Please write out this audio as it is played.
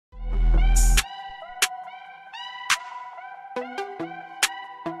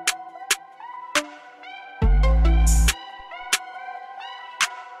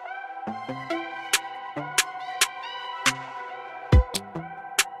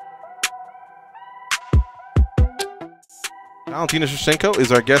Valentina Shevchenko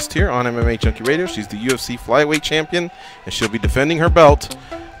is our guest here on MMA Junkie Radio. She's the UFC flyweight champion, and she'll be defending her belt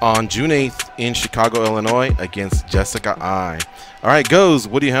on June 8th in Chicago, Illinois against Jessica Eye. All right, Goes,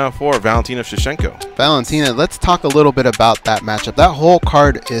 what do you have for Valentina Shevchenko? Valentina, let's talk a little bit about that matchup. That whole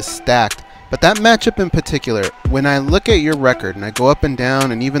card is stacked, but that matchup in particular, when I look at your record and I go up and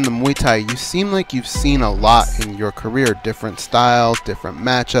down and even the Muay Thai, you seem like you've seen a lot in your career, different styles, different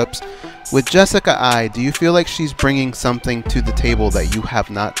matchups. With Jessica Eye, do you feel like she's bringing something to the table that you have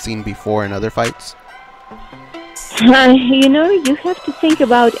not seen before in other fights? You know, you have to think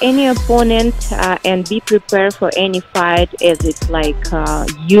about any opponent and be prepared for any fight as it's like a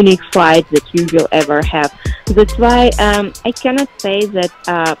unique fight that you will ever have. That's why I cannot say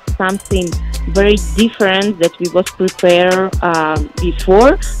that something very different that we was prepared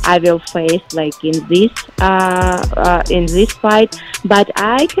before I will face like in this fight. But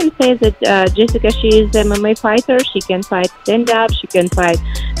I can say that Jessica, she is an MMA fighter. She can fight stand up. She can fight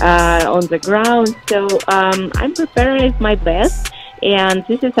on the ground. So I'm preparing my best. And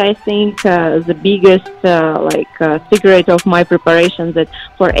this is, I think, the biggest secret of my preparation, that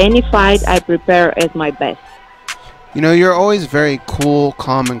for any fight I prepare as my best. You know, you're always very cool,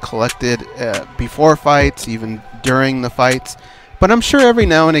 calm, and collected before fights, even during the fights. But I'm sure every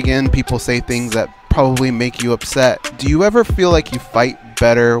now and again people say things that probably make you upset. Do you ever feel like you fight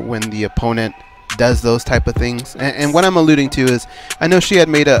better when the opponent does those type of things? And what I'm alluding to is, I know she had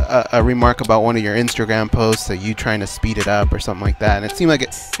made a remark about one of your Instagram posts that you trying to speed it up or something like that, and it seemed like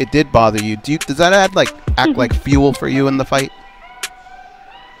it did bother you. Does that act like fuel for you in the fight?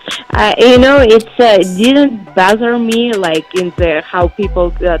 You know, it didn't bother me like in the how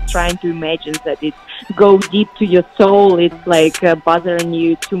people trying to imagine that it go deep to your soul. It's like bothering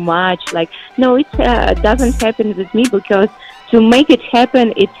you too much. Like, no, it doesn't happen with me, because to make it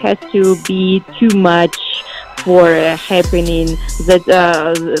happen, it has to be too much for happening, that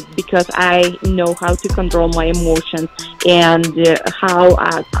because I know how to control my emotions and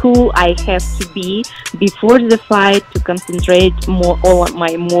how cool I have to be before the fight, to concentrate more on my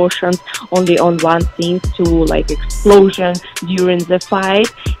emotions only on one thing, to like explosion during the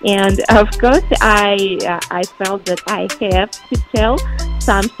fight. And of course I felt that I have to tell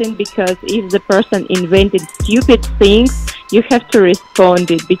something, because if the person invented stupid things, you have to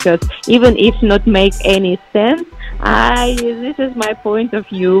respond it, because even if not make any sense, this is my point of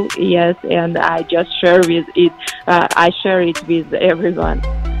view, yes, and I just share with it. I share it with everyone.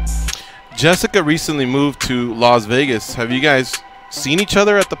 Jessica recently moved to Las Vegas. Have you guys seen each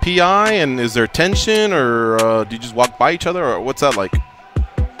other at the PI, and is there tension, or do you just walk by each other, or what's that like?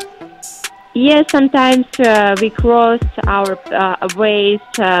 Yes, sometimes we cross our ways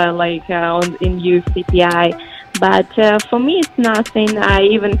in UFC PI. But for me, it's nothing. I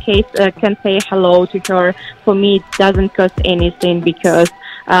even can say hello to her. For me, it doesn't cost anything, because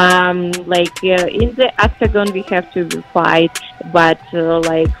in the octagon we have to fight. But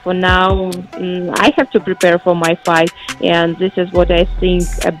for now, I have to prepare for my fight, and this is what I think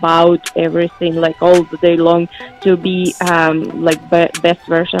about everything, like all the day long, to be best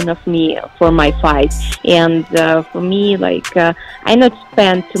version of me for my fight. And for me, I not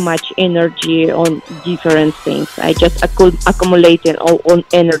spend too much energy on different things. I just accumulating all on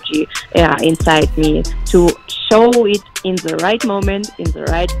energy inside me to show it in the right moment, in the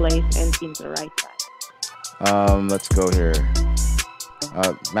right place, and in the right time. Let's go here.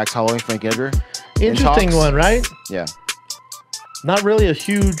 Max Holloway, Frankie Edgar. Interesting one, right? Yeah. Not really a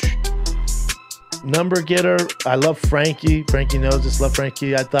huge number getter. I love Frankie. Frankie knows this. Love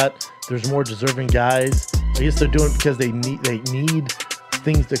Frankie. I thought there's more deserving guys. I guess they're doing it because they need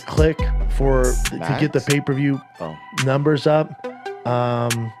things to click to get the pay-per-view numbers up.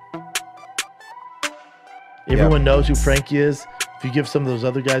 Everyone knows who Frankie is. If you give some of those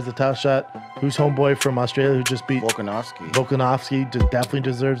other guys the top shot, who's homeboy from Australia who just beat Volkanovski definitely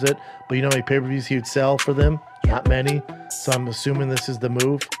deserves it. But you know how many pay-per-views he would sell for them? Not many. So I'm assuming this is the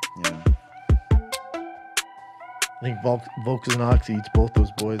move. Yeah. I think Volkanovski eats both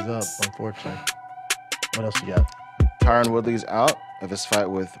those boys up, unfortunately. What else you got? Tyron Woodley's out of his fight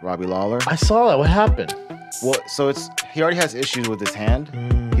with Robbie Lawler. I saw that. What happened? Well, so he already has issues with his hand.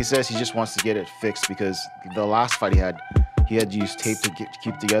 He says he just wants to get it fixed, because the last fight he had used tape to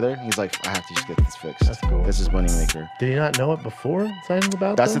keep together. He's like, I have to just get this fixed. That's cool. This is moneymaker. Did he not know it before signing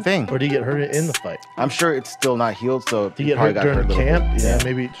about That's the thing. Or did he get hurt in the fight? I'm sure it's still not healed, so did he get hurt during camp? Yeah,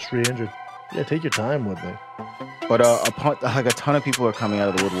 maybe just re-injured. Yeah, take your time with me. But a ton of people are coming out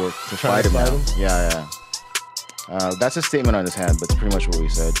of the woodwork to fight him now. Yeah. That's a statement on his hand, but it's pretty much what we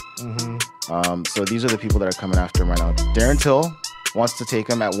said. So these are the people that are coming after him right now. Darren Till wants to take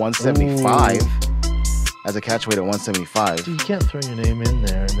him at 175. as a catchweight at 175. Dude, you can't throw your name in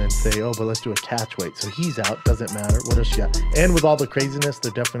there and then say, oh, but let's do a catchweight. So he's out. Doesn't matter. What else you got? And with all the craziness,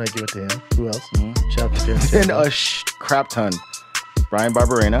 they're definitely not give it to him. Who else? Shout out to him. And a crap ton. Brian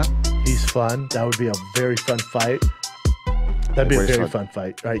Barberena. He's fun. That would be a very fun fight. That'd be a very fun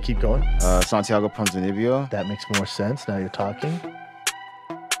fight. All right, keep going. Santiago Ponzinibbio. That makes more sense. Now you're talking.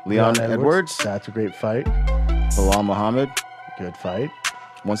 Leon Edwards. That's a great fight. Bilal Muhammad. Good fight.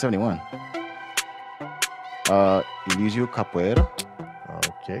 171. Eliseo Capoeira.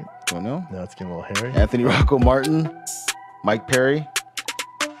 Okay. Don't know. Now it's getting a little hairy. Anthony Rocco Martin. Mike Perry.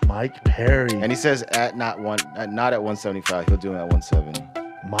 Mike Perry. And he says not at 175. He'll do it at 170.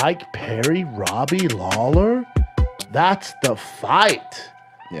 Mike Perry, Robbie Lawler. That's the fight.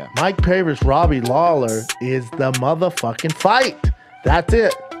 Yeah. Mike Perry versus Robbie Lawler is the motherfucking fight. That's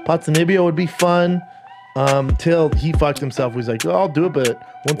it. Ponzinibbio would be fun till he fucked himself. He's like, oh, I'll do it, but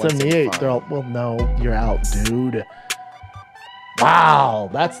 178. They're all, well, no, you're out, dude. Wow,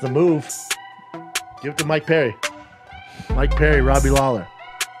 that's the move. Give it to Mike Perry. Mike Perry, Robbie Lawler.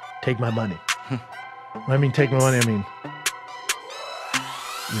 Take my money. When I mean take my money, I mean,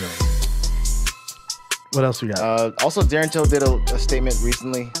 yeah. What else we got? Also, Darren Till did a statement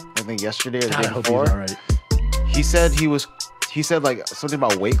recently, I think yesterday or the day before. All right. He said like something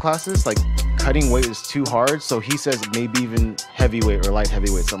about weight classes, like cutting weight is too hard. So he says maybe even heavyweight or light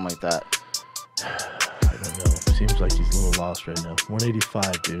heavyweight, something like that. I don't know. Seems like he's a little lost right now.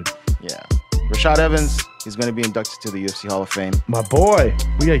 185, dude. Yeah. Rashad Evans, he's going to be inducted to the UFC Hall of Fame. My boy.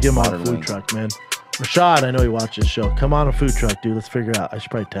 We got to get him on a food truck, man. Rashad, I know he watches the show. Come on a food truck, dude. Let's figure it out. I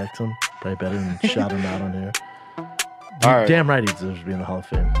should probably text him. Probably better than shout him out on here. All right. Damn right he deserves to be in the Hall of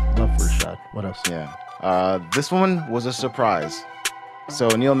Fame. Love for Rashad. What else? Yeah. This one was a surprise. So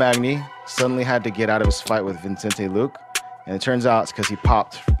Neil Magny suddenly had to get out of his fight with Vicente Luque. And it turns out it's because he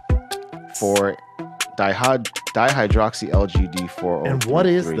popped for dihydroxy LGD403. And what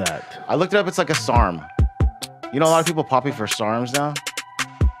is that? I looked it up. It's like a SARM. You know, a lot of people popping for SARMs now.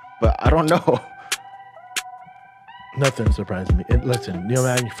 But I don't know. Nothing surprised me. Listen, Neil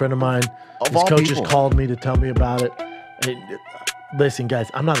Magny, friend of mine. Of his coach people. just called me to tell me about it. Listen,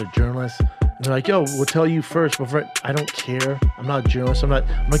 guys, I'm not a journalist. And they're like, yo, we'll tell you first. Before I don't care. I'm not a journalist. I'm not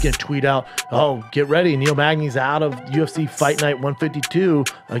gonna tweet out, oh, get ready. Neil Magny's out of UFC Fight Night 152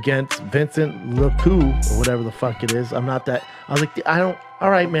 against Vincent Luque or whatever the fuck it is. I'm not that. I was like, all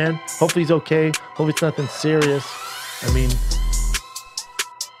right, man. Hopefully he's okay. Hopefully it's nothing serious. I mean,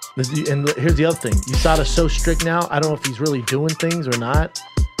 and here's the other thing. USADA's so strict now. I don't know if he's really doing things or not.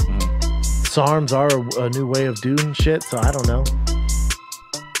 SARMs are a new way of doing shit, so I don't know.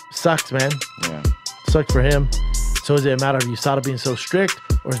 Sucks, man. Yeah. Sucks for him. So is it a matter of USADA being so strict,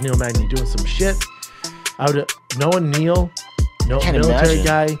 or is Neil Magny doing some shit? Knowing Neil, military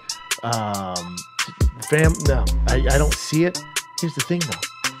guy, no, I don't see it. Here's the thing, though.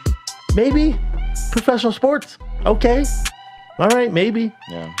 Maybe professional sports. Okay. All right, maybe.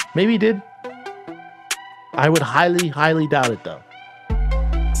 Yeah. Maybe he did. I would highly, highly doubt it, though.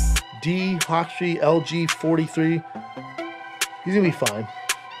 D. Hawkstreet, LG 43. He's going to be fine.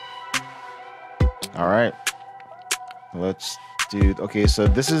 All right. Let's do... Okay, so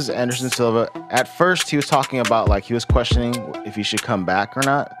this is Anderson Silva. At first, he was talking about, like, he was questioning if he should come back or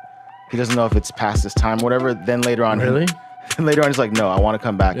not. He doesn't know if it's past his time or whatever. Then later on... Really? Later on, he's like, no, I want to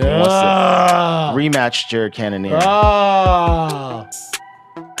come back. He wants to rematch Jared Cannonier. How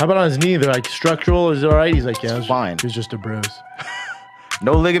about on his knee? They're like, structural, is it all right? He's like, yeah, it's fine. It's just a bruise.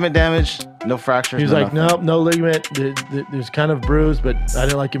 No ligament damage, no fractures. He's like, nope, no ligament. There's kind of bruise, but I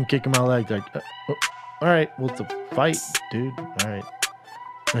didn't like him kicking my leg. Like, all right, well, it's a fight, dude. All right.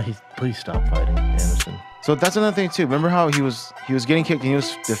 No, please stop fighting, Anderson. So that's another thing too. Remember how he was getting kicked and he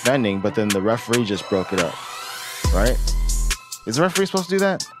was defending, but then the referee just broke it up, right? Is the referee supposed to do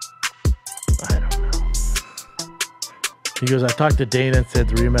that? I don't know. He goes, I talked to Dana and said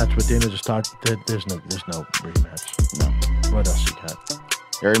the rematch, but Dana just talked. There's no rematch. No. What else you got?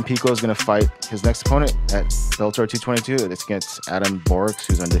 Aaron Pico is going to fight his next opponent at Bellator 222. It's against Adam Borks,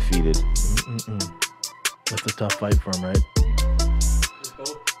 who's undefeated. That's a tough fight for him, right? They're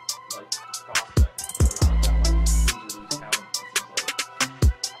both like prospects.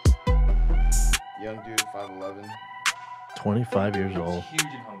 Young dude, 5'11". 25 years old. Huge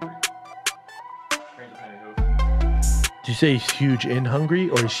and hungry. Did you say he's huge and hungry,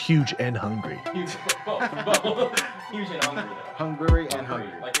 or he's huge and hungry? Huge, both. Huge and hungry, though. Hungry and hungry.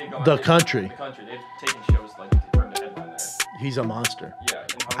 Like the country. The country. They've taken shows like for him to headline there. He's a monster. Yeah.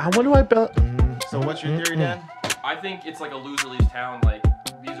 I wonder why Bell. So what's your theory, Dan? I think it's like a loser leaves town. Like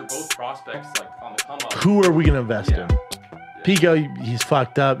these are both prospects, like on the come up. Who are we gonna invest in? Pico, he's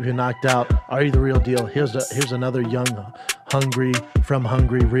fucked up. You're knocked out. Are you the real deal? Here's another young, hungry, from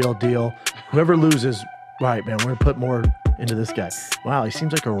Hungary, real deal. Whoever loses, right, man, we're going to put more into this guy. Wow, he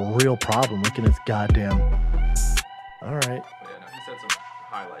seems like a real problem. Look at his goddamn. All right. But yeah, no, he's had some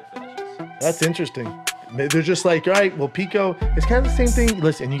highlight finishes. That's interesting. They're just like, all right, well, Pico, it's kind of the same thing.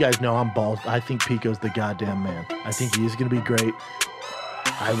 Listen, you guys know I'm bald. I think Pico's the goddamn man. I think he is going to be great.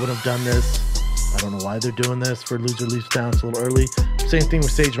 I would have done this. I don't know why they're doing this for loser leaves down. It's a little early. Same thing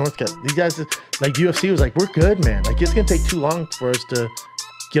with Sage Northcutt. These guys, like UFC was like, we're good, man. Like, it's going to take too long for us to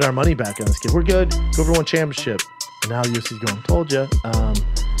get our money back on this kid. We're good. Go for one championship. And now UFC's going, told you.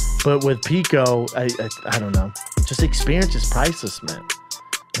 But with Pico, I don't know. Just experience is priceless, man.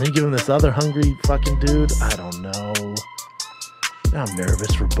 And then you give him this other hungry fucking dude. I don't know. I'm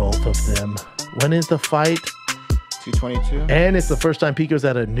nervous for both of them. When is the fight? 222. And it's the first time Pico's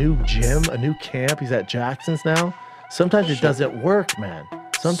at a new gym, a new camp. He's at Jackson's now. Sometimes it doesn't work, man.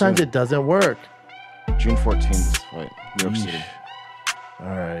 Sometimes it doesn't work. June 14th, this fight. New York City. All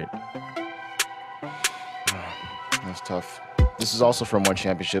right. That's tough. This is also from one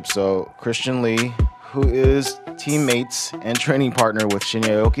championship. So Christian Lee, who is teammates and training partner with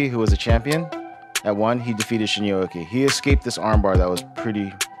Shinya Aoki, who was a champion at one, he defeated Shinya Aoki. He escaped this armbar that was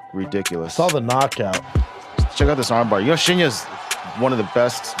pretty ridiculous. Saw the knockout. Check out this armbar. You know, Shinya's one of the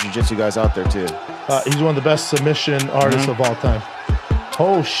best jiu-jitsu guys out there too. He's one of the best submission artists of all time.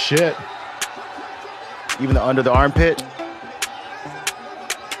 Oh shit! Even the under the armpit.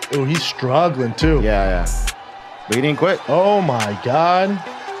 Oh, he's struggling too. Yeah. But he didn't quit. Oh my god.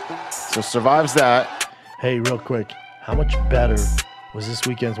 So survives that. Hey, real quick, how much better was this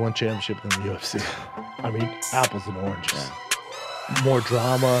weekend's one championship than the UFC? I mean, apples and oranges. Yeah. More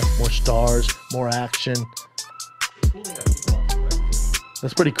drama, more stars, more action.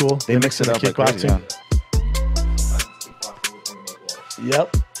 That's pretty cool. They mix it up like crazy, yeah.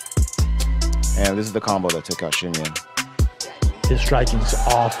 Yep. And this is the combo that took out Shinya. His striking's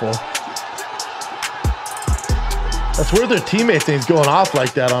awful. That's where their teammates think he's going off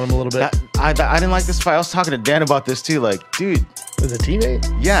like that on him a little bit. I didn't like this fight. I was talking to Dan about this too. Like, dude. As a teammate?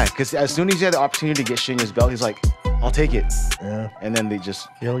 Yeah, because as soon as he had the opportunity to get Shinya's belt, he's like, I'll take it. Yeah. And then they just...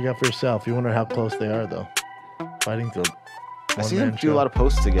 You look out for yourself. You wonder how close they are, though. Fighting through. I see them do a lot of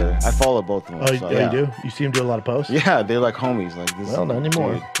posts together. I follow both of them. Oh, so, yeah, you do? You see them do a lot of posts? Yeah, they're like homies. Like this. Well, not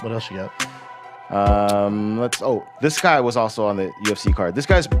anymore. Dude. What else you got? This guy was also on the UFC card. This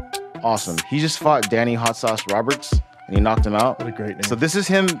guy's awesome. He just fought Danny Hot Sauce Roberts, and he knocked him out. What a great name. So this is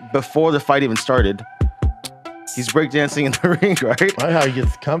him before the fight even started. He's breakdancing in the ring, right? Right, how he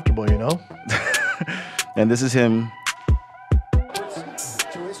gets comfortable, you know? And this is him.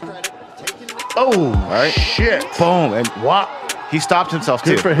 Oh, all right. Shit. Boom. And wow. He stopped himself,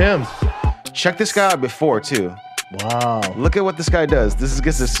 too. Good for him. Check this guy out before, too. Wow. Look at what this guy does. This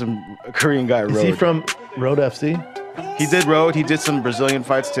is some Korean guy, Road. Is he from Road FC? He did Road. He did some Brazilian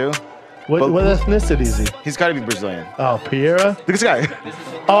fights, too. What ethnicity is he? He's got to be Brazilian. Oh, Piera? Look at this guy.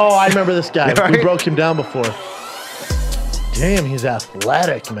 Oh, I remember this guy. Right? We broke him down before. Damn, he's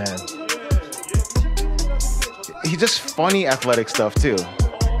athletic, man. He just funny athletic stuff, too.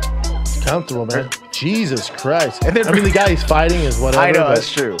 He's comfortable, man. Jesus Christ. And then, I mean, the guy he's fighting is whatever. I know,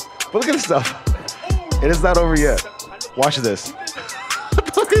 that's true. But look at this stuff. It is not over yet. Watch this. What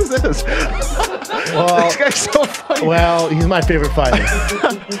the fuck is this? Well, this guy's so funny. Well, he's my favorite fighter.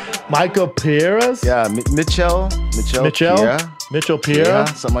 Michael Pieras? Yeah, Mitchell Piera? Yeah,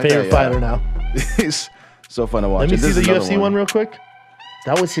 something like favorite that, fighter now. He's so fun to watch. Let me see the UFC one real quick.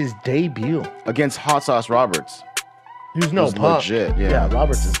 That was his debut. Against Hot Sauce Roberts. He was no punk. Legit, yeah.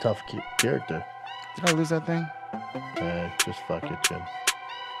 Roberts is a tough character. Did I lose that thing? Just fuck it, Jim.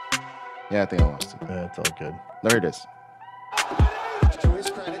 Yeah, I think I lost it. Yeah, it's all good. There it is.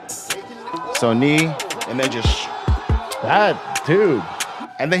 So knee, and then just... That, dude.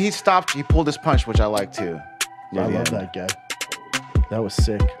 And then he stopped. He pulled his punch, which I like, too. I love that guy. That was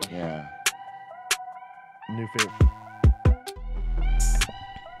sick. Yeah. New favorite.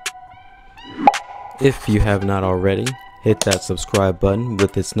 If you have not already, hit that subscribe button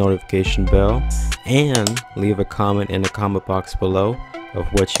with its notification bell and leave a comment in the comment box below of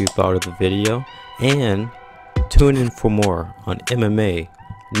what you thought of the video, and tune in for more on MMA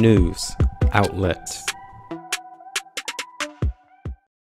News Outlet.